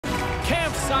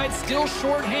Campside still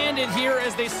short-handed here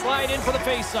as they slide in for the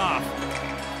face-off.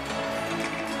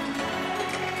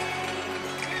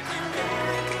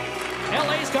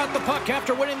 LA's got the puck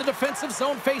after winning the defensive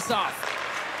zone face-off.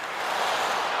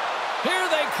 Here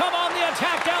they come on the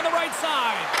attack down the right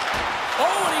side.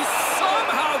 Oh, and he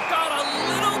somehow got a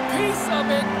little piece of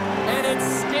it, and it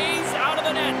stays out of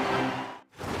the net.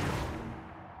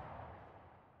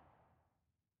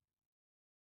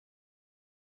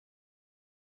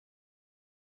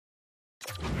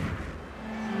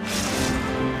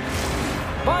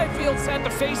 Byfield's at the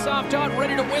face-off dot,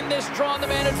 ready to win this draw on the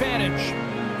man advantage.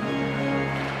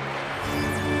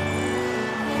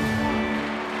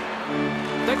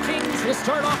 The Kings will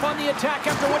start off on the attack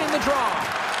after winning the draw.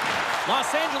 Los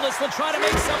Angeles will try to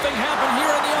make something happen here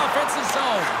in the offensive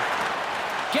zone.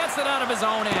 Gets it out of his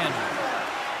own end.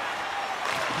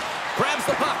 Grabs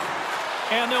the puck.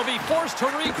 And they'll be forced to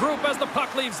regroup as the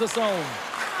puck leaves the zone.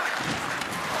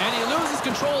 And he loses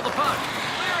control of the puck.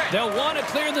 They'll want to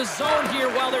clear the zone here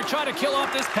while they're trying to kill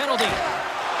off this penalty.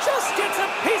 Just gets a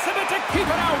piece of it to keep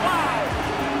it out. Wow!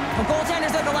 The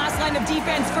goaltenders are the last line of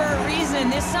defense for a reason.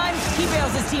 This time, he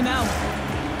bails his team out.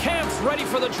 Camp's ready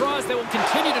for the draws. They will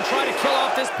continue to try to kill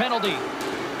off this penalty.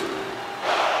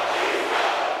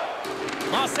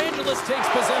 Los Angeles takes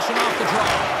possession off the draw.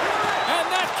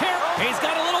 And that he's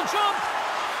got a little jump.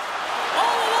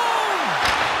 All alone!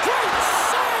 Great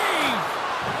save!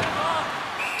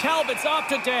 Talbot's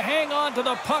opted to hang on to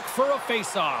the puck for a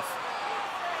face-off.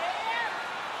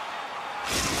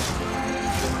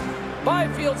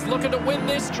 Byfield's looking to win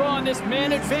this draw on this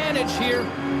man advantage here.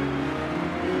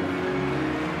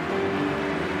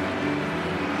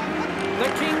 The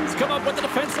Kings come up with the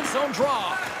defensive zone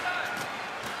draw.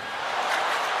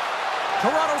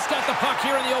 Toronto's got the puck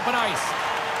here in the open ice.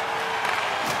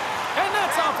 And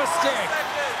that's off a stick.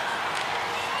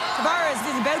 Tavares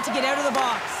is about to get out of the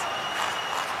box.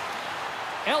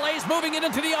 LA's moving it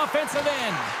into the offensive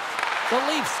end. The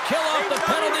Leafs kill off the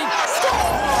penalty.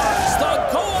 Scores! The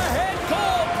go-ahead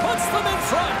goal puts them in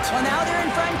front. Well, now they're in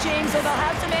front, James, so they'll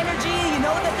have some energy. You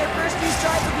know that their first few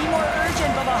strides will be more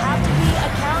urgent, but they'll have to be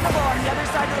accountable on the other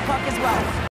side of the puck as well.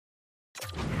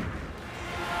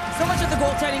 So much of the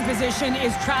goaltending position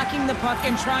is tracking the puck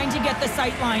and trying to get the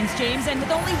sight lines, James. And with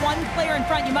only one player in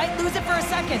front, you might lose it for a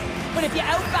second. But if you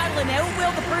out-battle and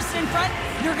out-will the person in front,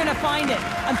 you're going to find it.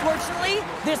 Unfortunately,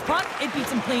 this puck, it beats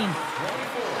him clean.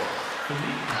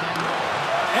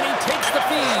 And he takes the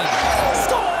feed.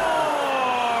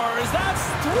 Scores! That's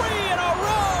 3 in a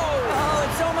row! Oh,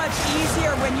 it's so much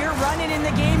easier when you're running in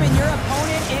the game and your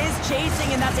opponent is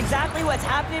chasing, and that's exactly what's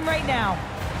happening right now.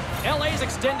 LA's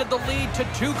extended the lead to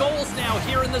 2 goals now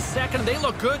here in the second. They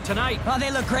look good tonight. Well, they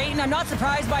look great, and I'm not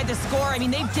surprised by the score. I mean,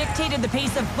 they've dictated the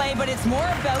pace of play, but it's more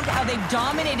about how they've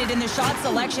dominated in the shot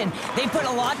selection. They put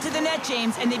a lot to the net,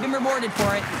 James, and they've been rewarded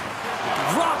for it.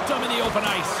 Dropped them in the open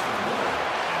ice.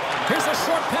 Here's a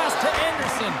short pass to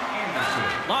Anderson.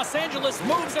 Los Angeles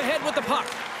moves ahead with the puck.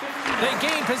 They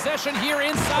gain possession here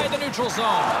inside the neutral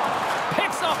zone.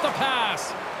 Picks off the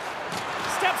pass.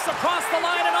 Steps across the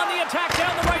line and on the attack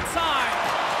down the right side.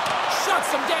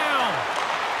 Shuts him down.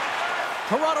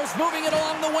 Toronto's moving it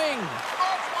along the wing.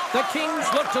 The Kings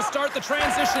look to start the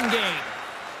transition game.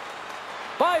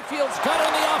 Byfield's got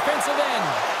on the offensive end.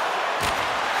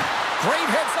 Great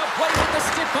heads-up play with the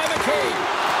stick by McCabe.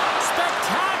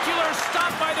 Spectacular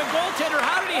stop by the goaltender.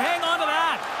 How did he hang on to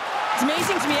that? It's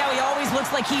amazing to me how he always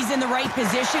looks like he's in the right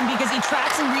position because he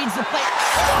tracks and reads the play.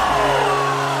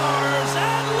 Scores!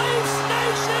 And Leafs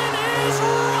Nation is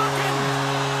rocking!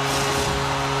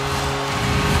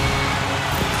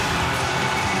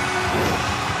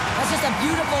 That's just a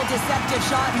beautiful, deceptive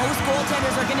shot. Most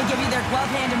goaltenders are going to give you their glove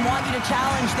hand and want you to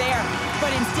challenge there.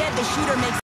 But instead, the shooter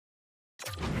makes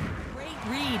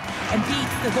and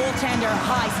beats the goaltender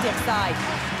high stick side.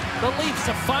 The Leafs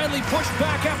have finally pushed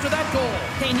back after that goal.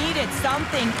 They needed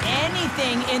something,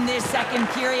 anything in this second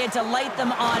period to light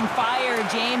them on fire,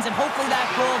 James, and hopefully that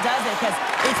goal does it because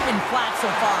it's been flat so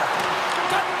far.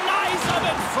 Denies them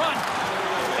in front.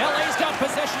 LA's got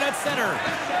possession at center.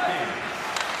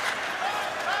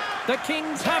 The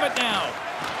Kings have it now.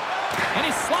 And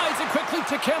he slides it quickly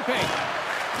to Kempe.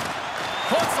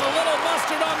 Puts a little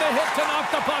mustard on the hit to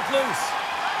knock the puck loose.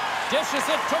 Dishes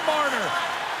it to Marner.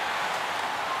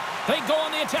 They go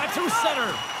on the attack through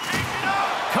center.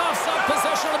 Coughs up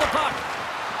possession of the puck.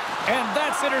 And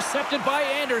that's intercepted by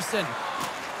Anderson.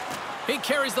 He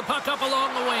carries the puck up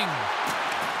along the wing.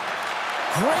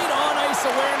 Great on-ice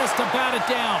awareness to bat it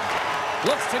down.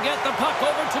 Looks to get the puck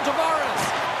over to Tavares.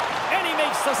 And he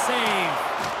makes the save.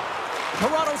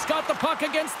 Toronto's got the puck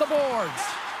against the boards.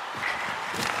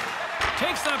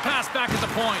 Takes that pass back at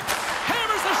the point.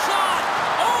 Hammers the shot.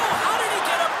 Oh, how did he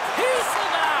get a piece of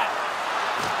that?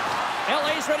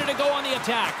 LA's ready to go on the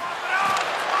attack.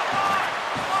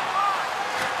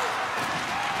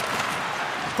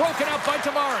 Broken up by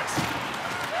Tavares.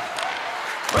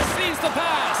 Receives the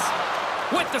pass.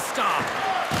 With the stop.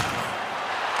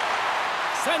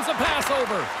 Sends a pass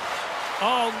over.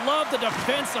 Oh, love the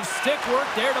defensive stick work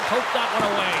there to poke that one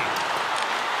away.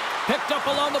 Picked up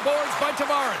along the boards by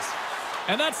Tavares.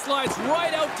 And that slides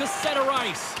right out to center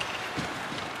ice.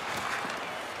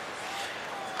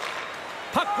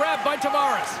 Puck grabbed by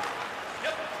Tavares.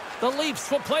 The Leafs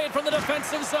will play it from the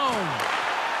defensive zone.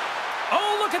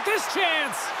 Oh, look at this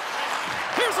chance.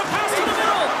 Here's a pass to the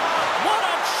middle. What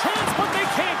a chance, but they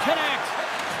can't connect.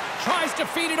 Tries to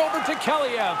feed it over to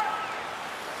Kaliev.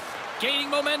 Gaining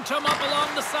momentum up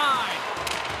along the side.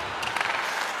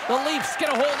 The Leafs get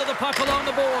a hold of the puck along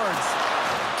the boards.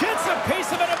 Gets a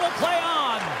piece of it and will play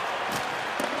on.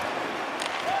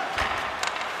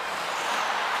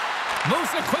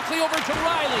 Moves it quickly over to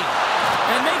Riley.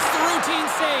 And makes the routine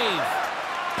save.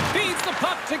 Feeds the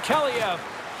puck to Kaliev.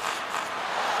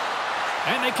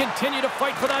 And they continue to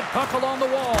fight for that puck along the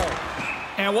wall.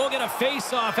 And we'll get a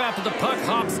face-off after the puck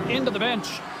hops into the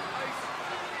bench.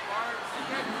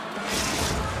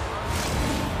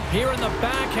 Here in the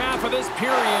back half of this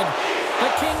period, the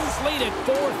Kings lead it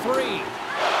 4-3.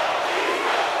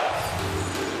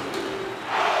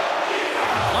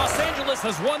 Los Angeles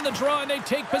has won the draw, and they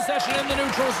take possession in the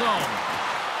neutral zone.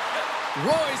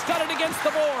 Roy's got it against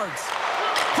the boards.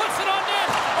 Puts it on net.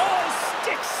 Oh,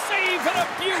 stick save and a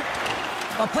beaut.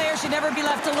 A player should never be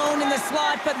left alone in the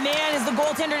slot, but man, is the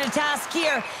goaltender to task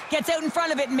here. Gets out in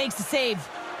front of it and makes the save.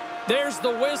 There's the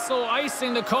whistle,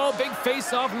 icing the call. Big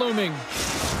face-off looming.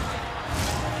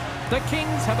 The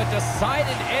Kings have a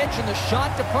decided edge in the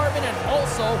shot department and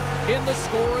also in the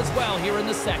score as well here in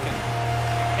the second.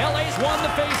 LA's won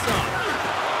the face-off.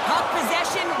 Puck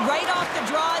possession right off the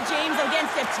draw, James,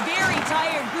 against a very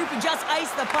tired group who just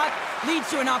iced the puck,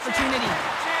 leads to an opportunity.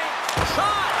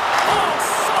 Shot! Oh,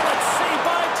 solid save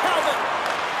by Talbot.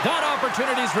 That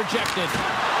opportunity's rejected.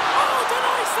 Oh,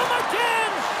 denies them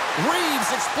again! Reeves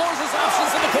explores his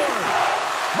options in the corner.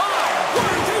 My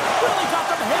word, they really got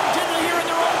them hemmed in here in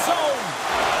their own zone.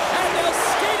 And they'll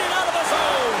skate it out of the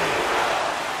zone.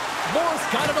 Morse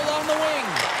got it along the wing.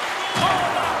 Oh,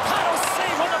 the paddle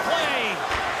save on the play.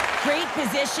 Great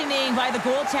positioning by the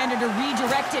goaltender to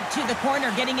redirect it to the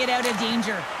corner, getting it out of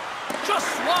danger. Just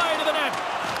wide of the net.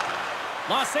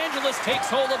 Los Angeles takes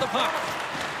hold of the puck.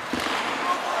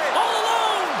 All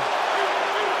alone.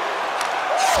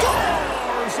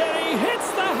 Scores, and he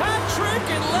hits the hat trick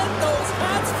and let those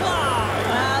hats fly.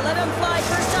 Let him fly.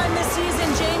 First time this season,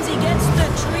 James. He gets the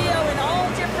trio in all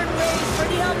different ways.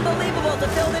 Pretty unbelievable to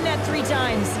fill the net 3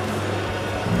 times.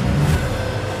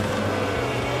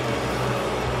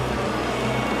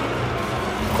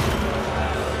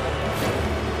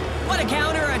 What a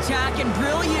counter-attack and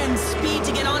brilliant speed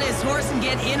to get on his horse and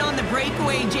get in on the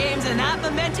breakaway, James. And that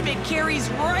momentum, it carries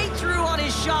right through on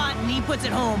his shot, and he puts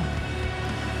it home.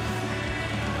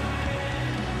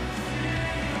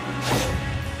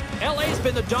 LA's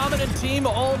been the dominant team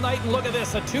all night, and look at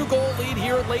this, a 2-goal lead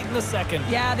here late in the second.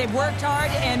 Yeah, they've worked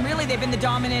hard, and really they've been the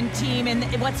dominant team, and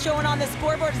what's showing on the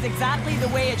scoreboard is exactly the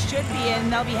way it should be, and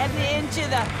they'll be heading into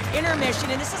the intermission,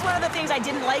 and this is one of the things I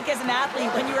didn't like as an athlete.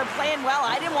 When you were playing well,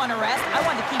 I didn't want to rest. I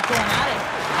wanted to keep going at it.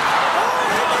 Oh,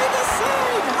 he made the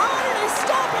save! How did he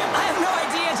stop him? I have no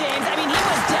idea, James. I mean, he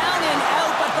was down and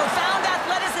out, but profound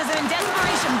athleticism and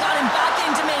desperation got him back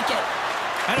in to make it.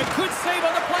 And a good save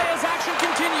on the play as action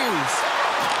continues.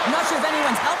 I'm not sure if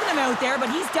anyone's helping him out there, but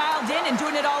he's dialed in and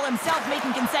doing it all himself,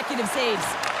 making consecutive saves.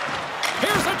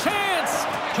 Here's a chance.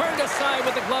 Turned aside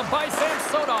with the glove by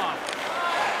Samsonov.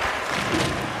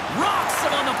 Rocks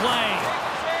him on the play.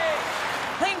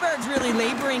 Klingberg's really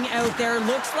laboring out there.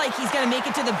 Looks like he's going to make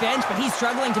it to the bench, but he's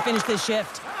struggling to finish this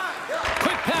shift.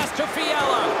 Quick pass to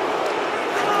Fiala.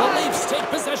 The Leafs take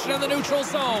possession in the neutral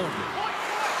zone.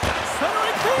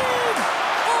 Centering feed.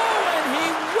 Oh, and he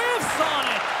whiffs on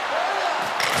it.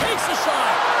 Takes a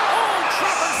shot. Oh,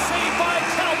 Trevor saved by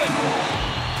Talbot.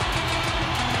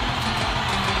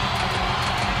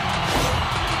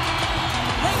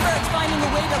 Klingberg's finding a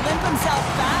way to limp himself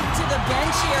back to the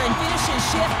bench here and finish his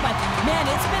shift, but man,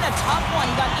 it's been a tough one.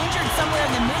 He got injured somewhere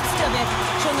in the midst of it,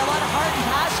 showing a lot of heart and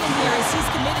passion here as he's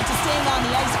committed to staying on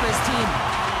the ice for his team.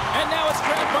 And now it's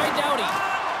grabbed by Doughty.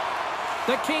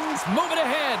 The Kings move it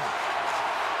ahead.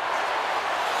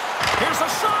 Here's a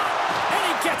shot, and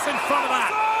he gets in front of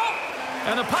that.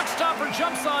 And the puck stopper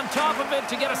jumps on top of it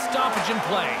to get a stoppage in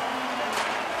play.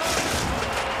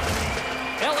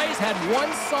 LA's had one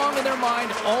song in their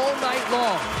mind all night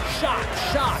long. Shot,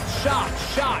 shot, shot,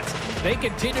 shot. They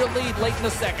continue to lead late in the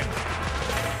second.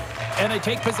 And they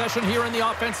take possession here in the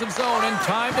offensive zone, and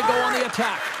time to go on the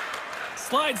attack.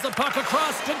 Slides the puck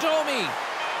across to Domi.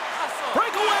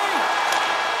 Breakaway!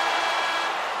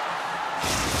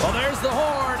 Well, there's the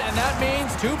horn, and that means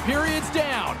 2 periods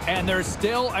down, and there's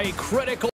still a critical